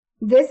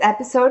This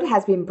episode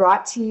has been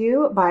brought to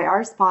you by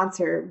our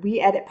sponsor,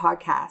 We Edit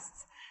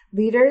Podcasts.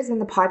 Leaders in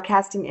the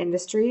podcasting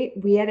industry,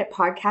 We Edit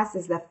Podcasts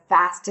is the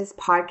fastest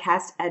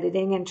podcast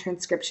editing and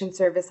transcription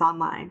service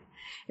online.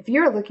 If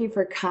you're looking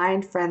for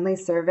kind, friendly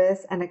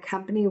service and a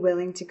company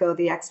willing to go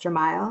the extra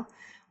mile,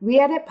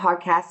 We Edit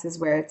Podcasts is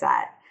where it's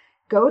at.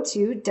 Go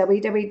to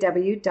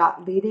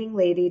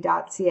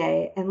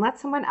www.leadinglady.ca and let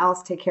someone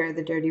else take care of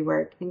the dirty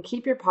work and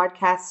keep your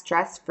podcast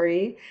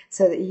stress-free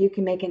so that you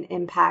can make an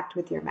impact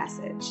with your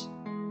message.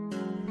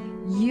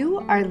 You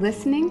are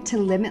listening to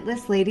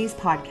Limitless Ladies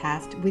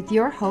Podcast with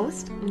your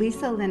host,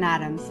 Lisa Lynn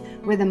Adams,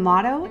 where the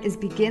motto is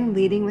begin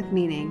leading with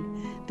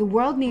meaning. The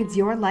world needs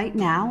your light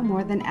now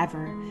more than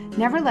ever.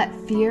 Never let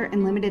fear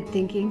and limited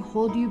thinking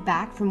hold you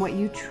back from what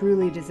you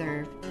truly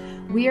deserve.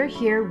 We are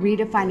here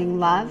redefining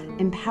love,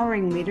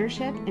 empowering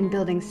leadership, and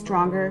building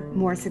stronger,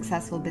 more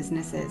successful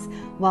businesses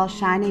while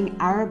shining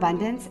our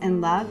abundance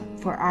and love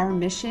for our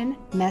mission,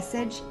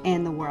 message,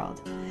 and the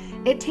world.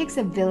 It takes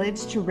a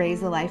village to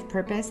raise a life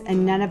purpose,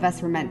 and none of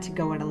us were meant to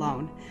go it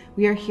alone.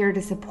 We are here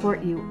to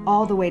support you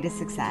all the way to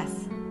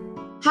success.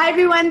 Hi,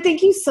 everyone.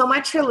 Thank you so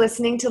much for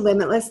listening to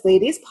Limitless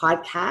Ladies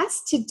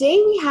Podcast.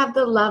 Today, we have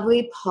the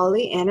lovely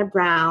Pollyanna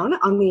Brown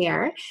on the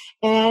air,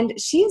 and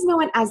she is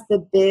known as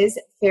the Biz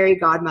Fairy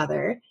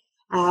Godmother.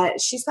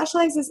 She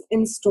specializes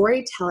in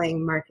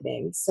storytelling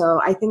marketing,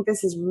 so I think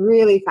this is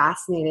really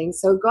fascinating.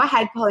 So go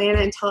ahead,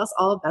 Pollyanna, and tell us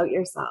all about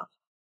yourself.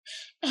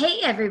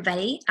 Hey,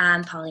 everybody.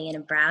 I'm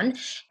Pollyanna Brown,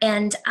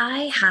 and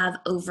I have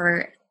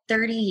over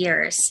 30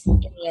 years in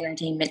the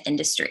entertainment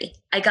industry.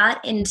 I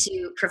got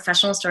into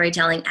professional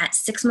storytelling at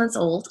 6 months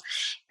old,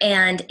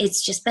 and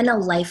it's just been a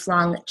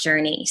lifelong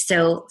journey.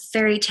 So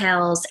fairy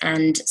tales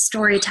and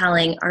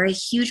storytelling are a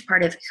huge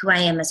part of who I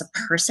am as a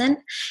person,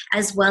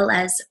 as well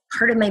as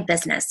part of my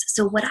business.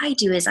 So what I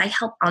do is I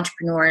help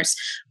entrepreneurs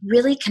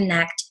really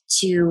connect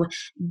to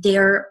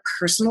their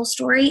personal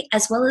story,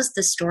 as well as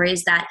the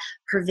stories that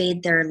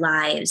pervade their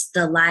lives,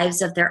 the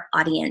lives of their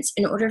audience,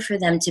 in order for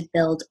them to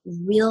build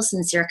real,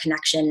 sincere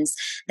connections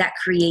that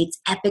creates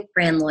epic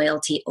brand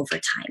loyalty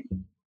over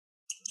time.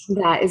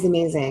 That is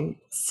amazing.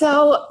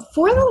 So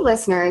for the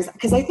listeners,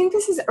 because I think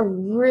this is a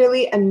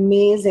really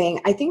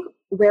amazing, I think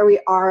where we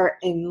are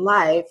in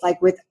life,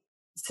 like with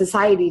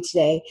society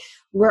today,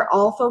 we're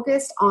all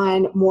focused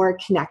on more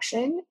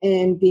connection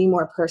and being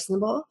more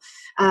personable.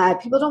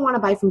 People don't want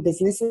to buy from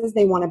businesses,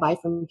 they want to buy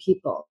from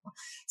people.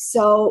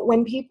 So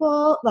when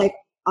people, like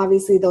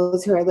obviously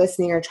those who are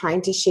listening, are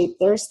trying to shape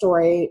their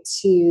story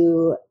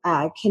to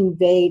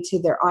convey to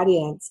their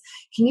audience,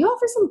 can you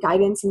offer some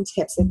guidance and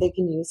tips that they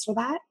can use for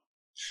that?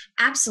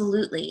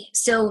 Absolutely.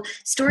 So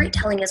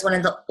storytelling is one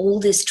of the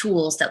oldest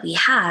tools that we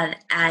have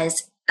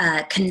as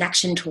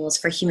connection tools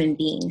for human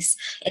beings.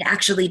 It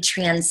actually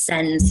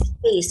transcends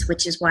space,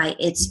 which is why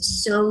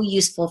it's so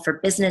useful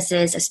for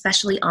businesses,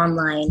 especially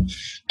online,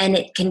 and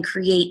it can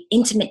create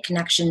intimate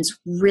connections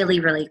really,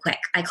 really quick.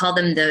 I call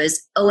them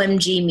those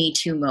OMG Me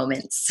Too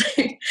moments.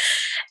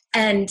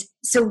 And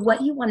so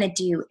what you want to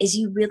do is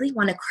you really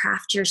want to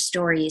craft your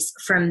stories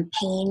from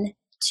pain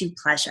to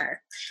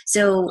pleasure.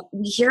 So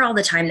we hear all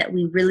the time that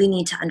we really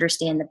need to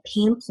understand the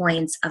pain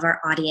points of our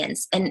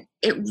audience. And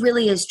it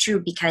really is true,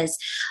 because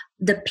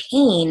the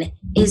pain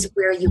is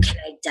where you can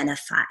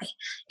identify.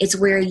 It's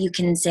where you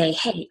can say,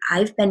 hey,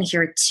 I've been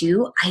here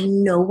too. I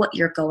know what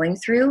you're going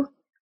through,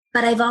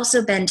 but I've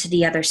also been to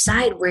the other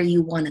side where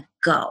you want to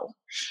go.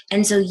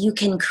 And so you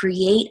can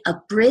create a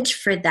bridge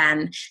for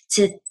them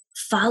to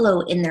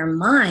follow in their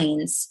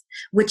minds,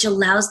 which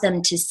allows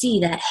them to see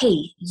that,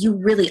 hey, you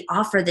really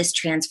offer this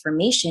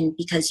transformation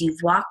because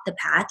you've walked the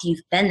path,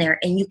 you've been there,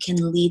 and you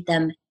can lead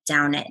them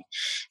down it.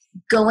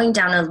 Going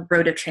down a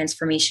road of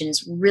transformation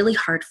is really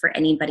hard for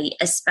anybody,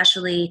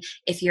 especially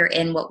if you're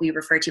in what we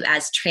refer to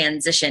as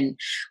transition,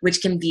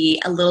 which can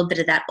be a little bit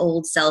of that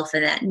old self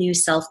and that new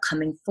self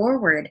coming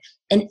forward.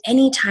 And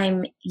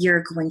anytime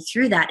you're going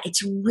through that,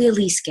 it's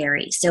really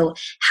scary. So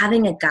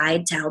having a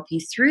guide to help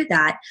you through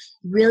that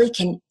really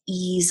can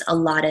ease a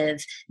lot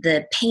of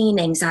the pain,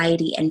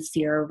 anxiety, and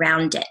fear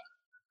around it.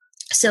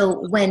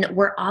 So when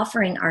we're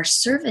offering our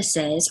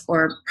services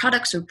or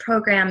products or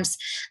programs,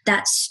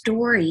 that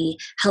story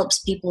helps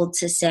people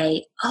to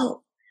say,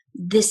 oh,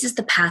 this is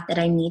the path that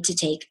I need to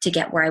take to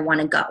get where I want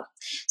to go.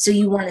 So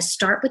you want to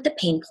start with the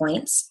pain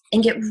points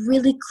and get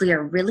really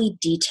clear, really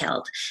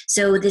detailed.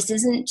 So this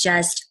isn't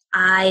just,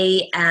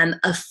 I am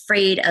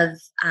afraid of,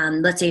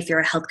 let's say if you're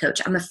a health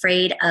coach, I'm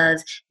afraid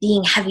of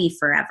being heavy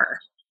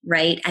forever,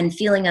 right? And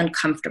feeling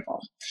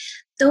uncomfortable.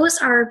 Those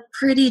are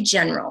pretty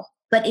general.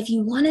 But if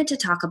you wanted to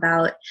talk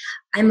about,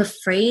 I'm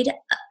afraid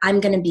I'm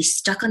going to be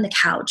stuck on the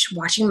couch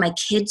watching my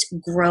kids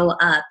grow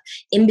up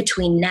in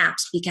between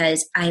naps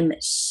because I'm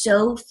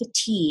so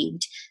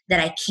fatigued that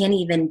I can't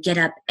even get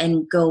up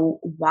and go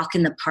walk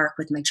in the park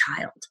with my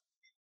child.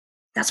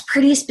 That's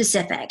pretty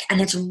specific, and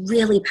it's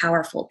really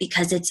powerful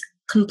because it's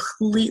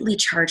completely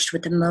charged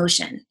with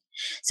emotion.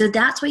 So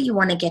that's what you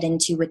want to get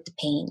into with the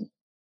pain.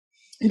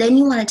 Then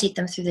you want to take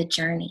them through the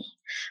journey.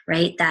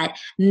 right? That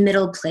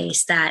middle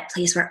place, that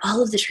place where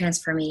all of the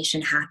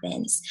transformation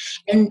happens.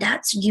 And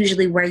that's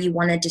usually where you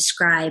want to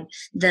describe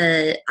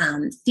the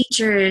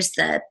features,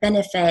 the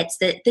benefits,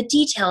 the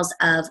details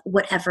of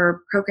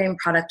whatever program,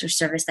 product, or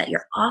service that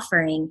you're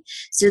offering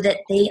so that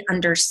they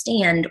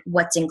understand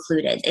what's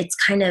included. It's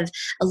kind of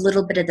a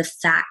little bit of the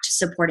fact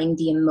supporting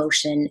the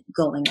emotion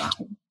going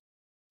on.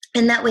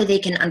 And that way they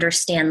can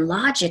understand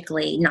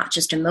logically, not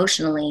just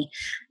emotionally,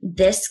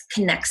 this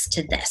connects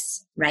to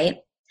this, right?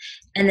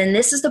 And then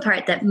this is the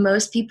part that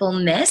most people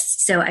miss.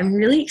 So I'm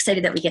really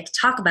excited that we get to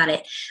talk about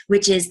it,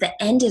 which is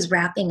the end is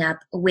wrapping up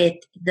with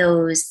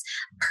those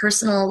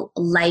personal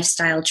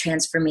lifestyle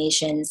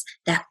transformations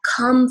that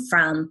come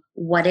from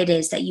what it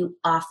is that you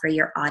offer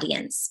your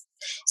audience.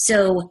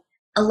 So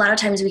a lot of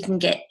times we can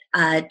get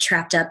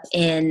trapped up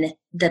in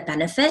the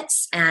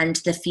benefits and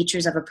the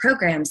features of a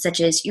program, such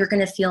as you're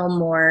going to feel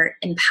more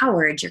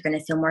empowered, you're going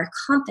to feel more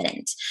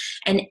confident,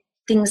 and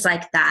things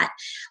like that.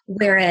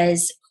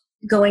 Whereas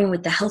going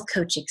with the health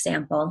coach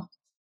example,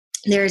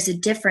 there's a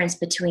difference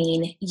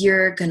between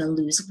you're going to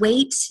lose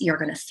weight, you're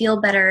going to feel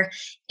better,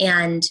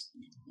 and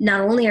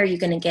not only are you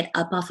going to get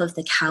up off of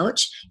the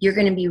couch, you're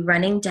going to be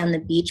running down the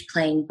beach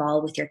playing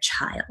ball with your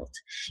child.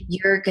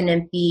 You're going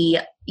to be,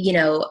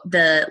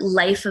 the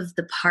life of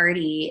the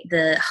party,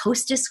 the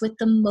hostess with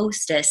the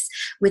mostest,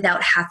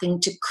 without having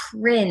to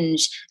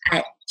cringe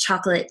at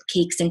chocolate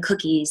cakes and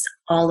cookies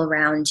all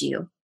around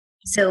you.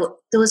 So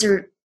those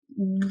are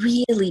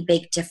really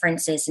big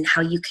differences in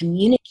how you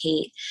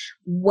communicate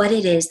what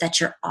it is that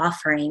you're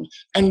offering,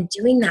 and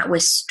doing that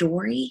with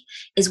story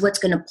is what's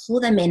going to pull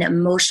them in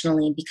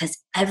emotionally, because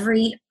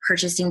every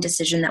purchasing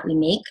decision that we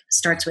make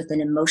starts with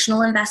an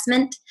emotional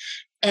investment,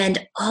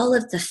 and all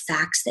of the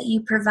facts that you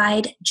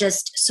provide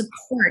just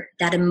support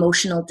that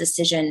emotional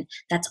decision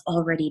that's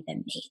already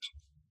been made.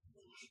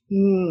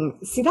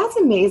 See, that's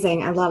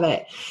amazing. I love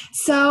it.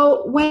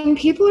 So when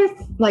people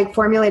are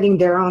formulating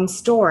their own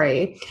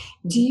story,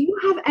 do you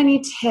have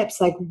any tips,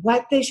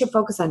 what they should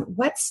focus on?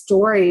 What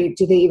story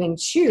do they even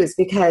choose?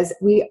 Because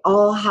we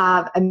all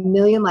have a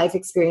million life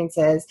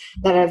experiences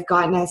that have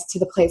gotten us to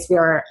the place we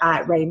are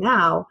at right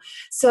now.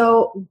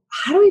 So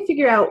how do we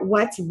figure out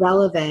what's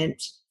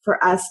relevant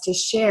for us to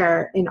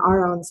share in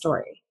our own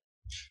story?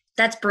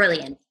 That's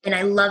brilliant. And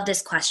I love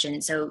this question.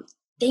 So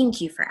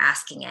thank you for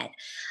asking it.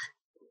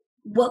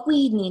 What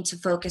we need to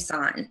focus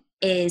on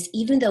is,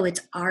 even though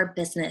it's our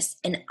business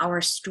and our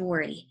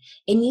story,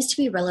 it needs to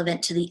be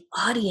relevant to the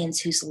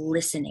audience who's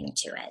listening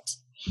to it.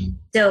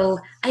 So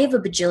I have a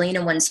bajillion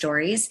and one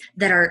stories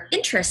that are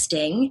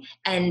interesting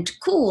and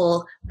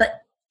cool,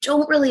 but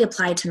don't really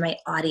apply to my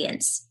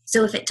audience.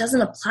 So if it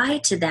doesn't apply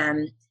to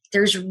them,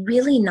 there's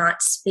really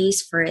not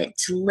space for it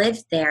to live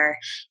there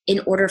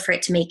in order for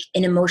it to make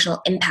an emotional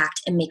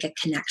impact and make a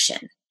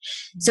connection.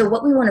 So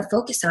what we want to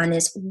focus on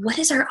is, what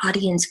is our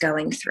audience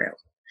going through?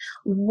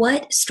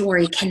 What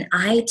story can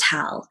I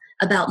tell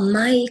about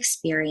my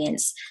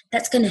experience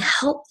that's going to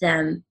help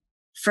them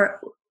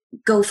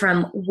go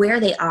from where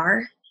they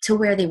are to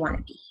where they want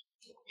to be?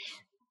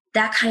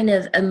 That kind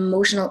of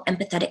emotional,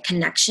 empathetic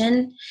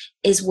connection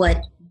is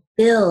what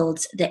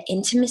builds the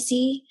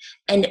intimacy,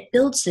 and it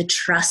builds the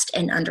trust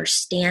and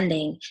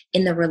understanding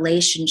in the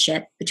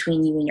relationship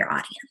between you and your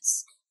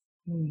audience.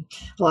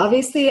 Well,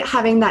 obviously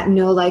having that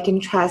know, like,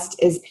 and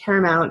trust is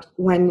paramount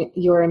when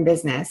you're in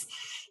business.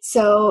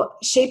 So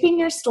shaping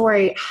your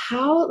story,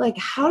 how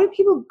do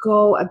people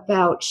go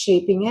about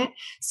shaping it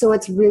so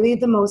it's really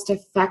the most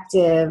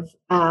effective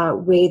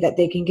way that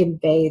they can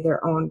convey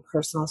their own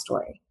personal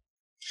story?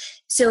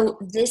 So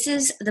this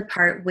is the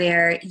part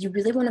where you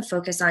really want to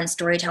focus on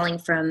storytelling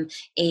from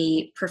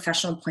a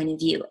professional point of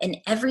view. And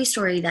every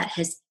story that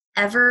has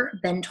ever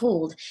been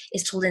told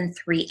is told in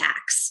 3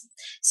 acts.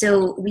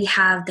 So we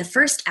have the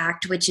first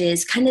act, which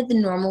is kind of the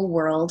normal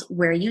world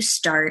where you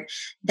start.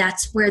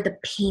 That's where the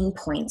pain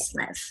points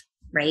live,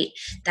 right?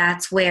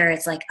 That's where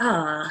it's like,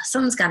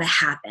 something's got to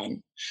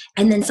happen.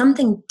 And then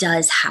something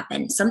does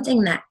happen,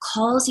 something that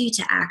calls you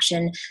to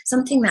action,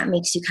 something that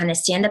makes you kind of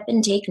stand up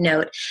and take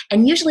note.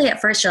 And usually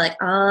at first you're like,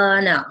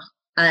 no,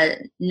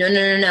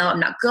 I'm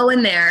not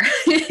going there.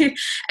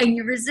 And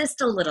you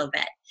resist a little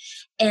bit.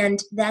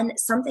 And then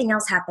something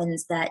else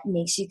happens that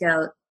makes you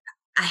go,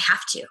 I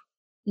have to.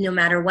 No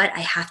matter what, I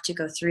have to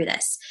go through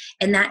this.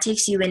 And that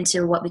takes you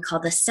into what we call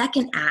the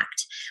second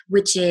act,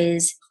 which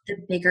is the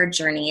bigger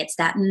journey. It's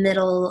that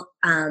middle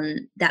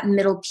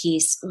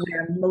piece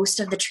where most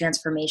of the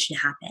transformation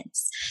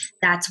happens.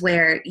 That's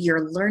where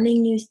you're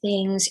learning new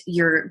things,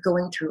 you're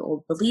going through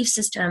old belief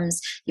systems,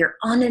 you're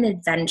on an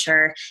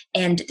adventure,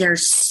 and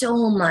there's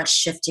so much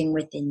shifting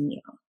within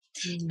you.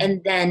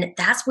 And then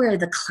that's where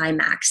the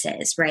climax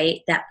is,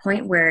 right? That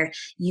point where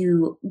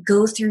you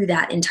go through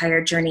that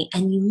entire journey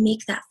and you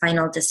make that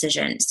final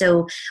decision.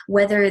 So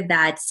whether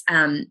that's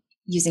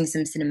using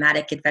some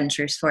cinematic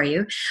adventures for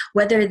you,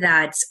 whether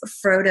that's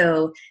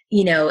Frodo,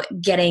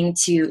 getting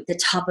to the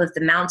top of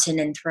the mountain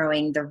and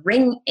throwing the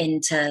ring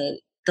into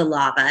the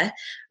lava,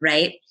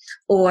 right?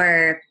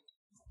 Or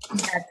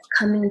that's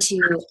coming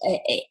to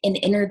an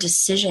inner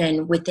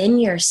decision within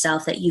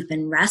yourself that you've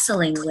been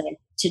wrestling with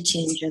to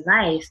change your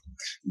life,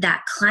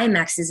 that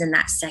climax is in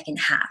that second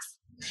half.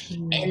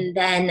 And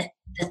then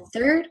the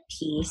third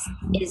piece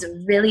is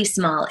really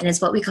small, and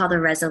it's what we call the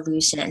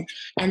resolution.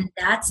 And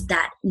that's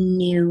that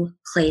new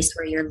place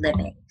where you're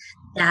living.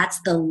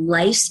 That's the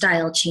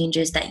lifestyle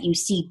changes that you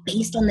see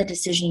based on the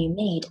decision you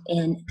made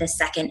in the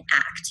second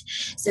act.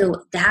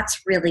 So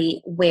that's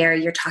really where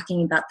you're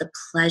talking about the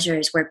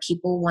pleasures, where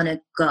people want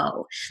to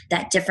go.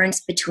 That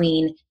difference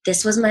between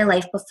this was my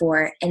life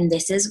before and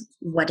this is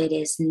what it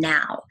is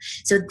now.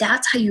 So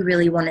that's how you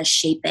really want to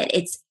shape it.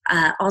 It's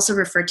also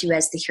referred to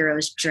as the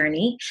hero's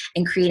journey,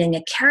 and creating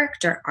a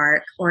character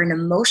arc or an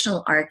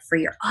emotional arc for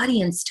your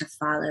audience to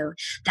follow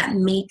that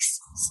makes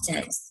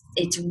sense.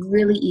 It's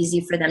really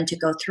easy for them to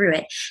go through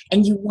it.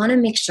 And you want to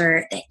make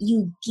sure that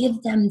you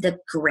give them the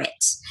grit.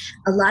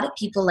 A lot of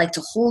people like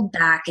to hold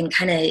back and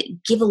kind of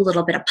give a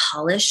little bit of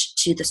polish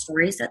to the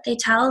stories that they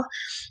tell.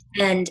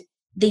 And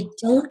they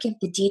don't give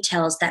the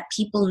details that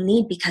people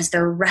need because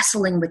they're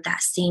wrestling with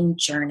that same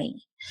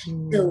journey.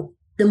 So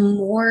the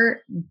more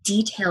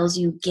details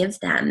you give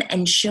them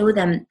and show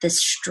them the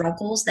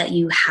struggles that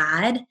you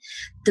had,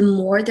 the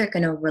more they're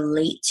going to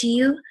relate to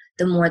you,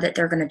 the more that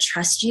they're going to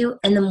trust you,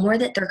 and the more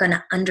that they're going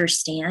to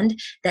understand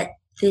that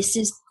this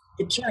is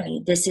the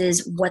journey. This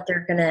is what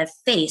they're going to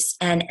face.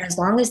 And as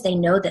long as they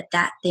know that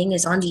that thing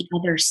is on the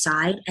other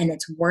side and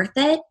it's worth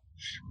it,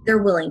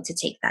 they're willing to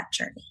take that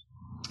journey.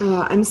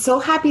 Oh, I'm so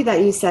happy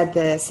that you said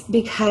this,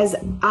 because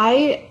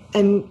I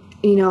am,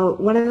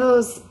 one of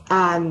those,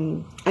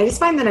 I just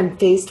find that I'm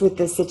faced with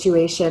this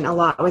situation a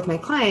lot with my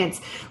clients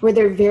where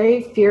they're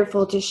very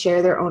fearful to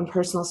share their own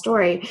personal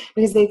story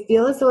because they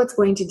feel as though it's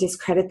going to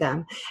discredit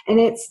them. And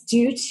it's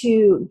due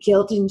to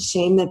guilt and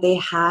shame that they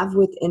have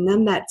within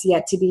them that's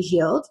yet to be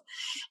healed.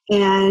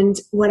 And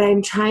what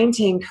I'm trying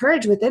to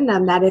encourage within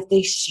them, that if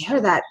they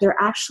share that, they're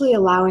actually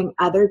allowing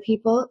other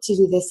people to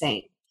do the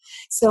same.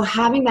 So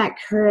having that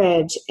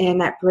courage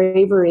and that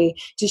bravery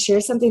to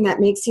share something that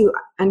makes you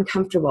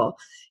uncomfortable,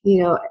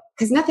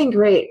 because nothing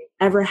great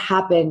ever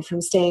happened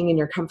from staying in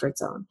your comfort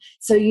zone.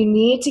 So you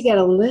need to get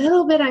a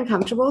little bit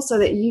uncomfortable so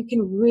that you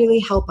can really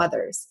help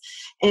others.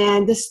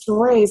 And the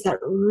stories that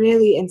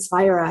really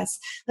inspire us,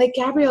 like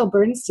Gabrielle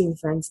Bernstein,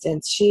 for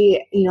instance,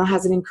 she,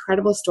 has an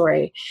incredible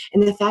story.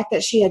 And the fact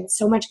that she had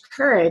so much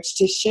courage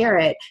to share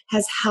it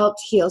has helped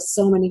heal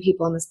so many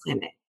people on this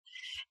planet.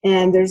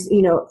 And there's,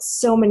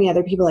 so many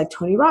other people like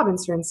Tony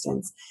Robbins, for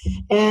instance.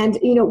 And,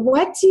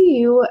 what do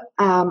you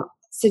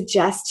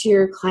suggest to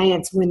your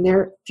clients when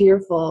they're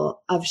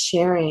fearful of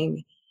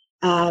sharing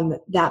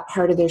that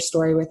part of their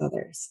story with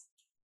others?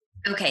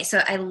 Okay,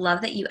 so I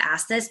love that you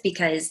asked this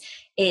because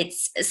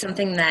it's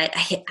something that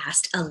I get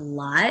asked a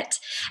lot.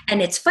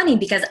 And it's funny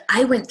because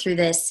I went through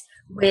this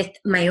with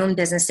my own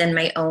business and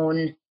my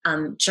own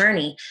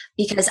journey,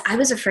 because I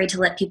was afraid to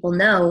let people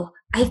know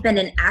I've been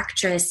an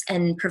actress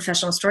and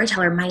professional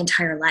storyteller my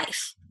entire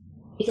life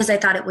because I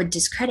thought it would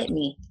discredit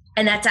me.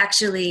 And that's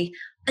actually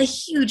a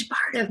huge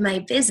part of my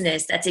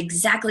business. That's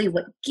exactly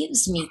what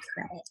gives me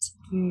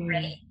credit,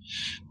 right?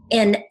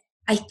 And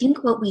I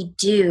think what we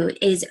do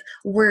is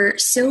we're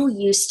so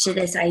used to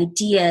this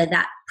idea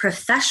that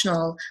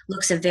professional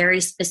looks a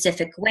very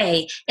specific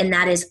way, and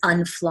that is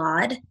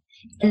unflawed.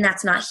 And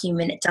that's not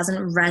human. It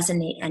doesn't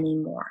resonate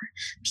anymore.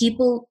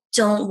 People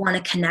don't want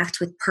to connect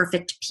with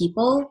perfect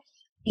people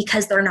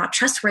because they're not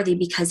trustworthy,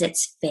 because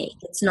it's fake.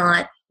 It's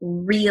not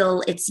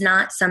real. It's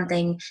not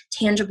something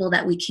tangible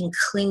that we can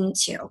cling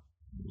to.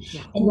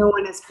 Yeah, and no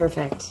one is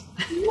perfect.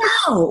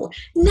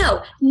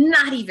 No,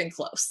 not even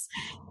close.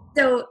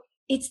 So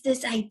it's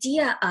this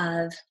idea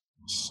of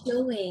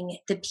showing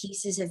the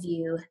pieces of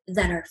you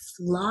that are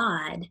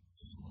flawed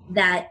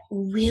that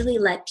really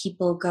let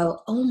people go,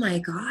 oh my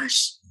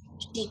gosh,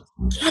 she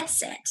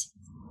gets it.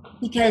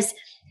 Because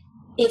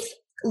if,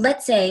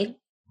 let's say,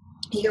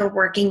 you're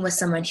working with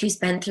someone who's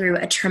been through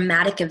a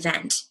traumatic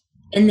event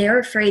and they're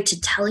afraid to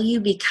tell you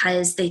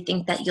because they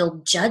think that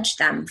you'll judge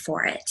them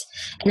for it.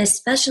 And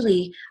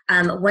especially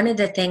one of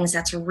the things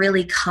that's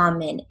really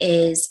common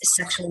is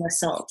sexual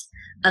assault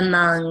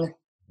among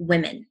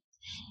women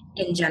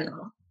in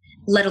general,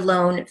 let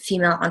alone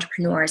female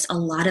entrepreneurs. A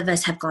lot of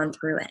us have gone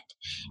through it.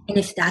 And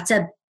if that's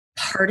a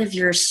part of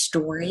your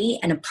story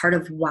and a part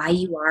of why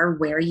you are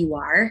where you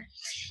are,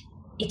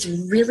 it's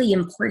really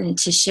important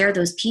to share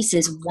those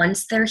pieces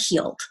once they're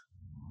healed.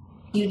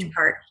 Huge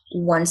part,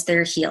 once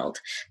they're healed,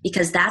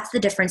 because that's the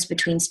difference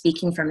between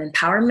speaking from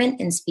empowerment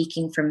and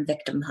speaking from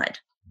victimhood.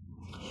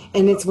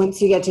 And it's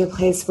once you get to a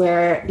place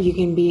where you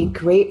can be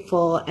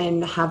grateful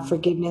and have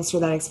forgiveness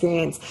for that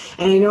experience.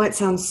 And I know it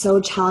sounds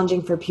so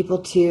challenging for people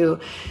to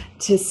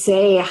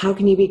say, how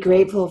can you be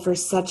grateful for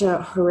such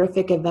a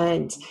horrific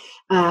event?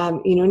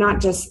 Not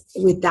just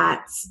with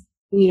that,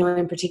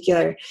 in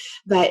particular,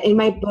 but in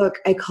my book,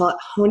 I call it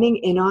honing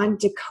in on,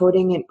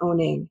 decoding, and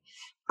owning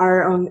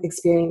our own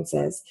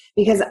experiences,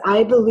 because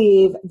I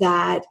believe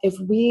that if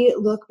we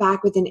look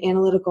back with an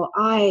analytical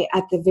eye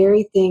at the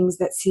very things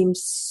that seem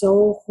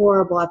so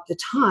horrible at the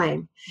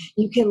time,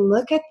 you can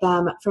look at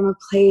them from a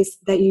place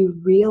that you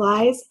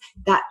realize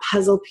that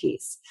puzzle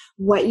piece,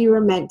 what you were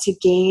meant to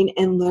gain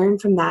and learn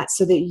from that,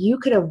 so that you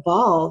could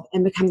evolve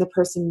and become the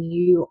person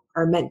you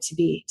are meant to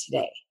be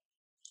today.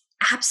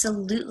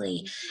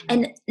 Absolutely.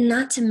 And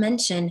not to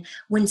mention,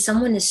 when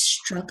someone is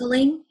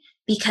struggling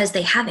because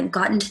they haven't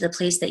gotten to the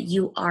place that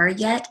you are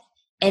yet,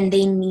 and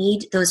they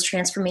need those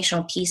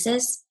transformational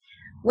pieces,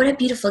 what a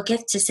beautiful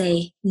gift to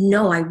say,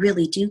 no, I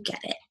really do get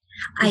it.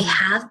 I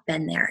have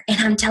been there. And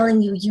I'm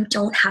telling you, you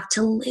don't have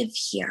to live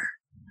here,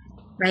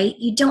 right?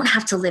 You don't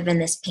have to live in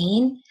this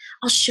pain.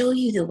 I'll show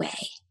you the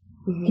way.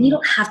 And you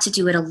don't have to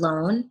do it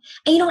alone.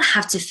 And you don't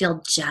have to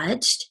feel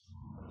judged.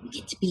 You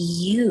get to be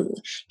you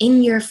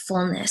in your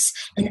fullness.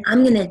 And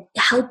I'm going to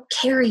help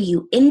carry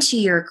you into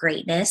your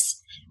greatness,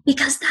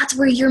 because that's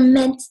where you're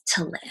meant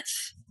to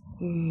live.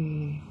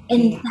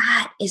 And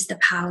that is the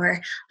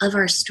power of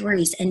our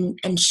stories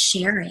and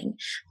sharing.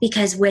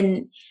 Because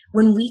when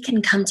we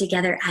can come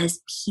together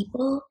as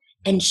people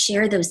and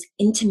share those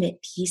intimate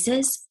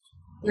pieces,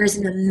 there's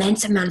an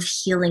immense amount of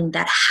healing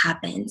that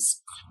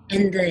happens.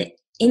 And the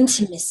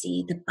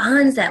intimacy, the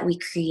bonds that we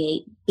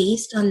create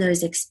based on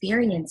those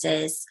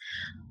experiences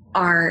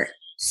are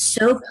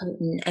so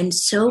potent and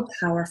so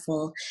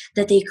powerful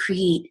that they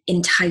create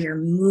entire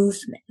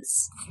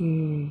movements.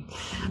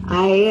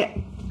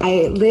 I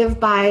live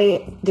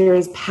by, there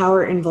is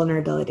power in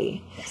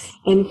vulnerability.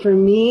 And for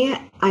me,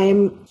 I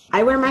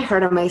wear my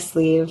heart on my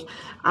sleeve.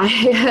 I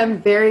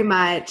am very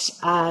much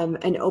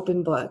an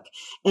open book,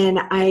 and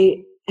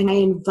I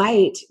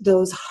invite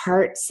those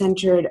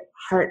heart-centered,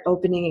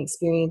 heart-opening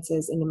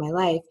experiences into my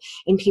life,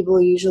 and people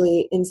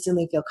usually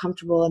instantly feel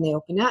comfortable and they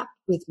open up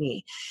with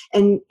me.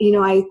 And,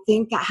 I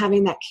think that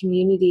having that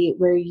community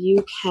where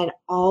you can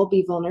all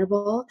be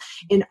vulnerable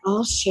and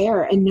all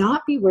share and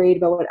not be worried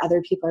about what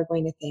other people are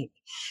going to think.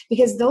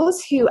 Because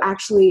those who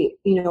actually,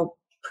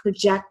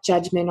 project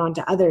judgment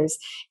onto others,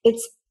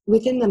 it's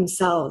within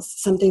themselves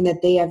something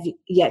that they have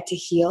yet to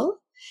heal.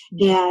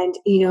 And,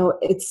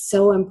 it's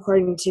so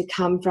important to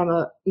come from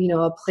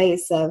a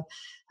place of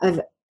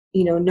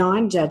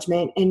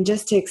non-judgment and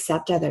just to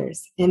accept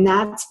others. And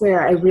that's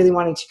where I really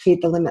wanted to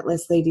create the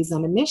Limitless Ladies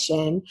on a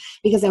Mission,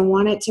 because I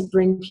wanted to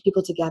bring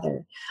people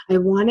together. I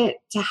wanted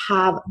to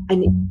have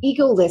an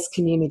egoless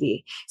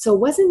community. So it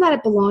wasn't that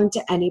it belonged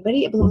to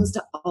anybody, it belongs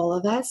to all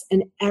of us,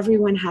 and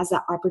everyone has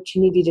that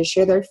opportunity to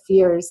share their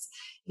fears,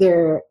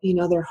 their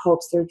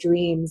hopes, their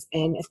dreams.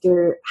 And if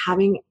they're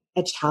having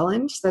a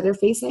challenge that they're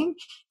facing,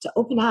 to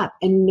open up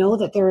and know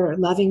that there are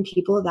loving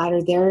people that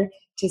are there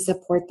to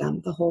support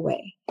them the whole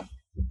way.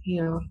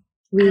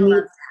 We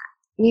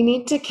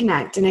need to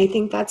connect. And I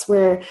think that's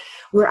where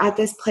we're at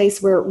this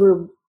place where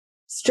we're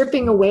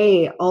stripping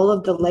away all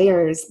of the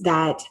layers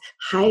that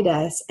hide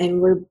us,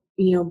 and we're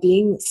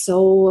being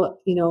so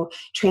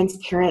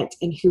transparent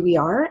in who we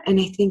are. And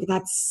I think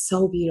that's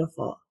so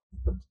beautiful.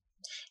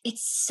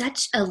 It's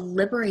such a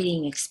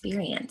liberating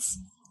experience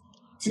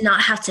to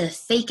not have to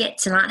fake it,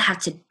 to not have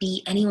to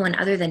be anyone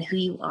other than who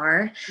you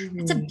are.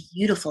 It's a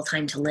beautiful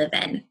time to live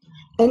in.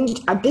 And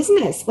a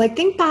business,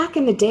 think back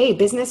in the day,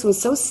 business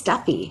was so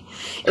stuffy.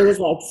 It was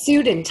like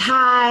suit and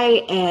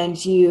tie, and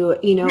it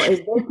was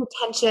very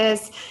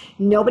pretentious.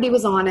 Nobody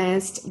was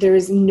honest. There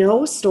was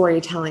no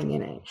storytelling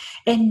in it.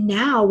 And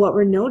now what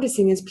we're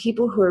noticing is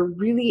people who are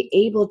really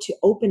able to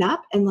open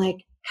up and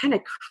kind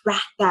of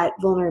crack that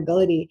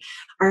vulnerability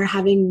are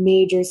having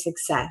major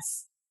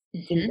success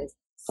in business.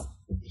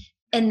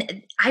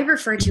 And I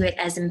refer to it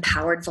as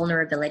empowered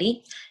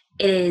vulnerability.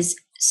 It is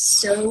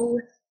so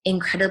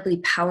incredibly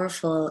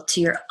powerful to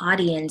your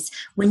audience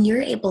when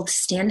you're able to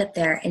stand up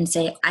there and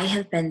say, I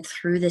have been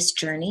through this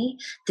journey.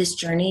 This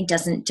journey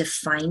doesn't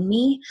define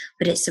me,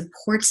 but it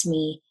supports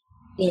me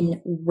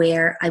in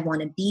where I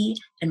want to be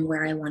and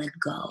where I want to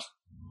go.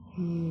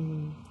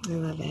 I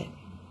love it.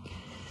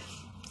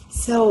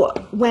 So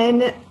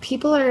when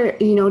people are,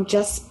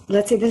 just,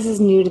 let's say this is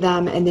new to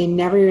them and they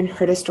never even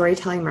heard of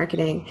storytelling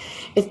marketing,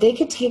 if they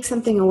could take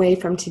something away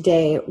from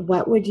today,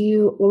 what would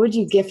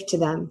you gift to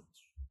them?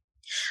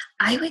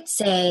 I would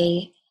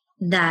say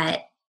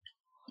that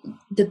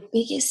the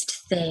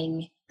biggest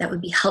thing that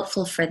would be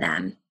helpful for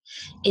them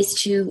is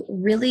to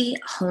really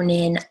hone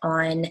in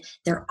on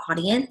their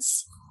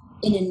audience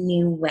in a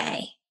new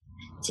way.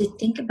 To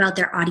think about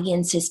their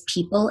audience as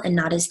people and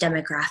not as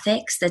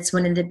demographics. That's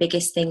one of the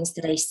biggest things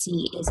that I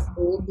see is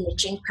old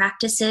niching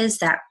practices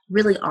that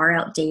really are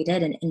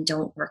outdated and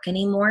don't work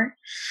anymore.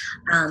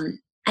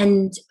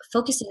 And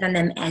focusing on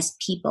them as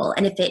people.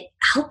 And if it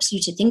helps you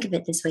to think of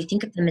it this way,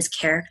 think of them as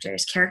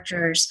characters.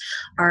 Characters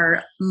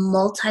are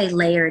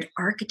multi-layered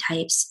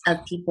archetypes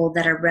of people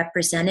that are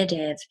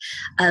representative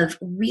of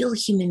real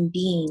human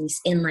beings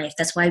in life.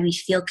 That's why we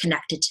feel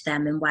connected to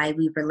them and why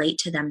we relate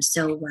to them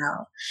so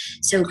well.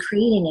 So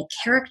creating a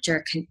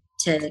character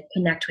to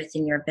connect with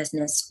in your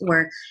business,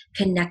 or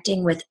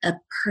connecting with a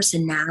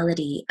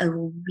personality, a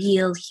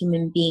real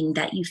human being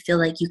that you feel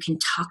like you can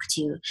talk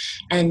to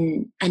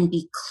and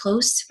be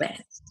close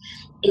with,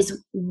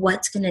 is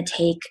what's going to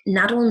take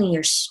not only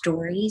your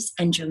stories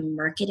and your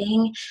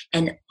marketing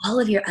and all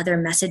of your other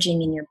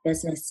messaging in your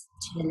business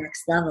to the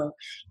next level.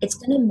 It's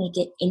going to make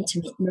it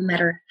intimate no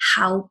matter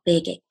how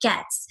big it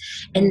gets.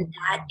 And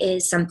that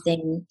is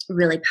something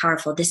really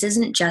powerful. This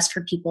isn't just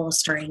for people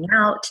starting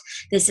out.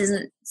 This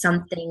isn't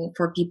something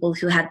for people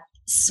who have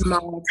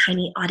small,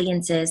 tiny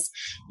audiences.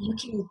 You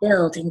can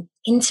build an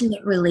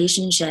intimate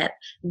relationship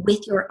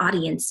with your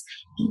audience,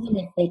 even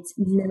if it's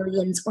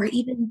millions or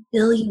even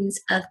billions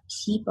of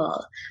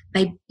people,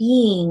 by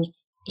being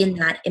in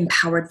that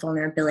empowered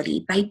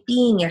vulnerability, by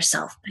being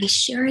yourself, by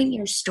sharing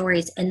your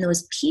stories and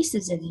those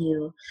pieces of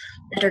you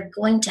that are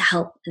going to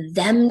help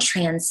them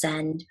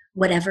transcend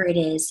whatever it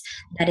is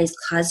that is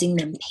causing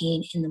them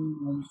pain in the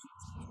moment.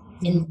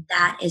 And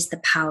that is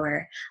the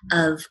power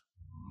of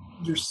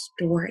your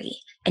story,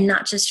 and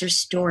not just your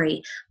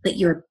story, but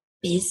your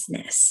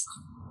business.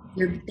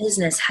 Your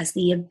business has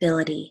the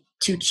ability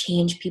to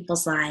change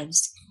people's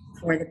lives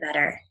for the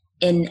better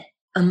in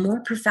a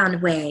more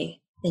profound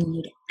way than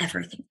you'd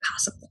ever think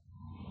possible.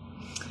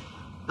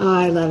 Oh,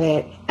 I love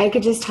it. I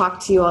could just talk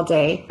to you all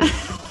day.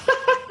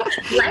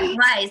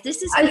 Likewise,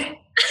 this is good.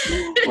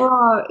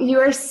 Well, you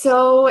are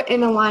so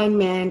in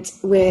alignment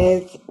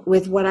with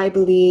what I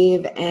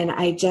believe, and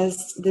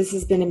this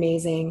has been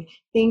amazing.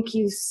 Thank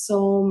you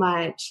so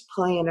much,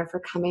 Pollyanna, for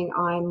coming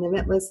on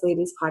Limitless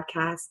Ladies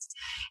podcast.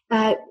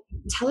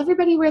 Tell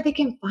everybody where they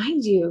can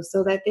find you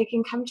so that they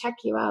can come check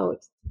you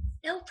out.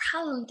 No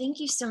problem. Thank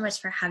you so much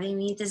for having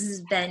me. This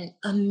has been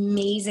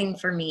amazing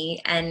for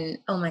me, and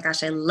oh my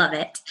gosh, I love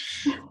it.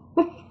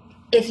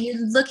 If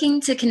you're looking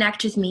to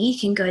connect with me, you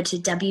can go to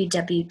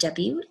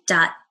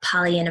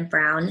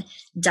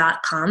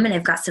www.pollyannabrown.com, and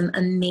I've got some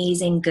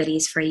amazing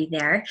goodies for you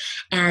there.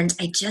 And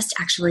I just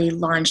actually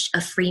launched a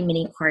free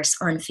mini course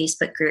on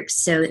Facebook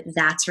groups, so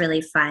that's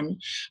really fun.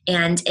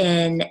 And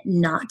in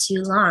not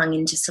too long,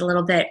 in just a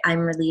little bit,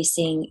 I'm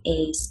releasing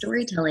a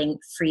storytelling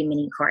free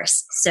mini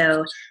course.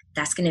 So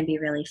that's going to be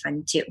really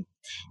fun too.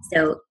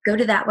 So go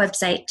to that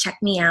website, check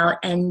me out,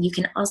 and you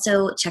can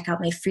also check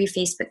out my free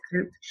Facebook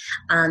group.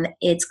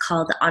 It's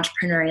called the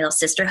Entrepreneurial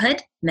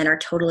Sisterhood. Men are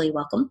totally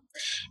welcome.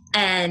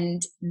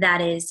 And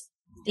that is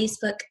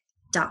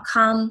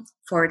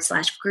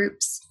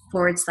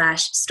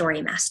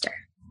facebook.com/groups/Storymaster.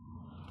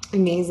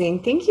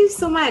 Amazing. Thank you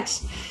so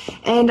much.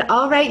 And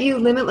all right, you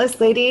limitless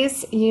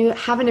ladies, you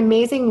have an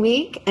amazing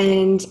week,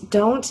 and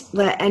don't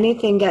let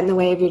anything get in the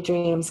way of your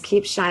dreams.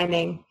 Keep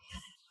shining.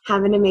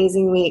 Have an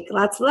amazing week.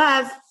 Lots of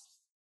love.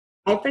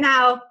 Bye for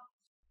now.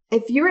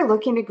 If you are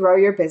looking to grow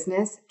your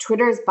business,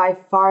 Twitter is by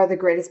far the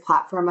greatest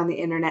platform on the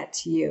internet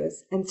to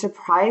use, and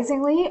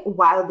surprisingly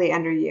wildly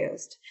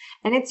underused.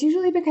 And it's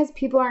usually because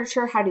people aren't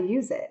sure how to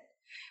use it,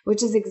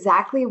 which is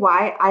exactly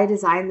why I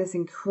designed this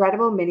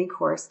incredible mini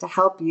course to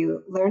help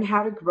you learn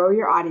how to grow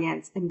your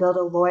audience and build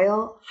a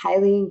loyal,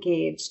 highly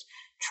engaged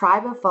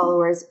tribe of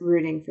followers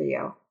rooting for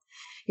you.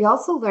 You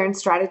also learn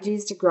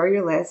strategies to grow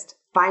your list,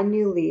 find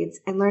new leads,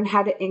 and learn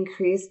how to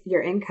increase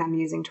your income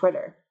using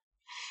Twitter.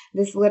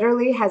 This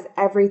literally has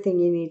everything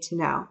you need to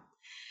know,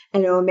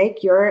 and it will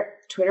make your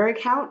Twitter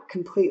account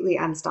completely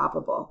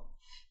unstoppable.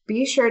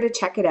 Be sure to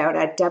check it out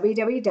at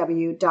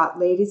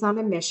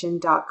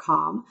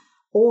www.ladiesonamission.com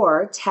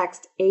or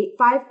text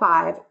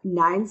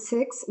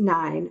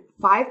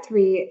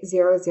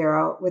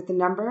 855-969-5300 with the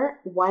number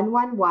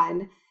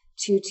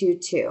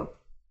 111222.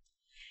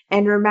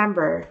 And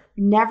remember,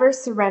 never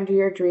surrender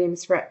your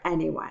dreams for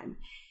anyone.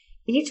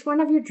 Each one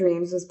of your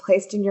dreams was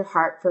placed in your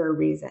heart for a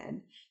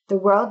reason. The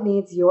world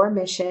needs your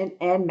mission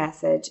and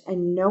message,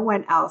 and no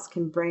one else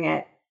can bring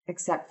it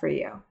except for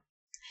you.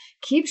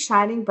 Keep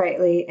shining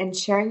brightly and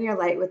sharing your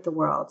light with the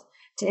world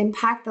to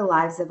impact the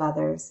lives of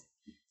others.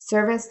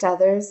 Service to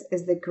others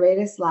is the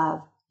greatest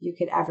love you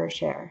could ever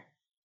share.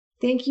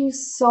 Thank you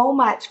so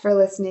much for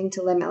listening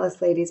to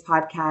Limitless Ladies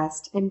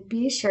podcast, and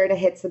be sure to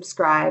hit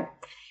subscribe.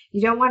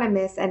 You don't want to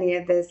miss any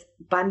of this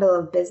bundle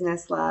of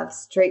business love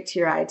straight to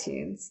your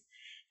iTunes.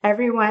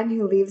 Everyone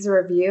who leaves a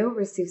review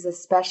receives a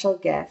special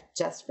gift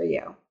just for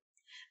you.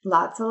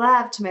 Lots of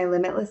love to my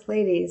Limitless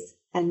Ladies.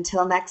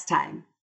 Until next time.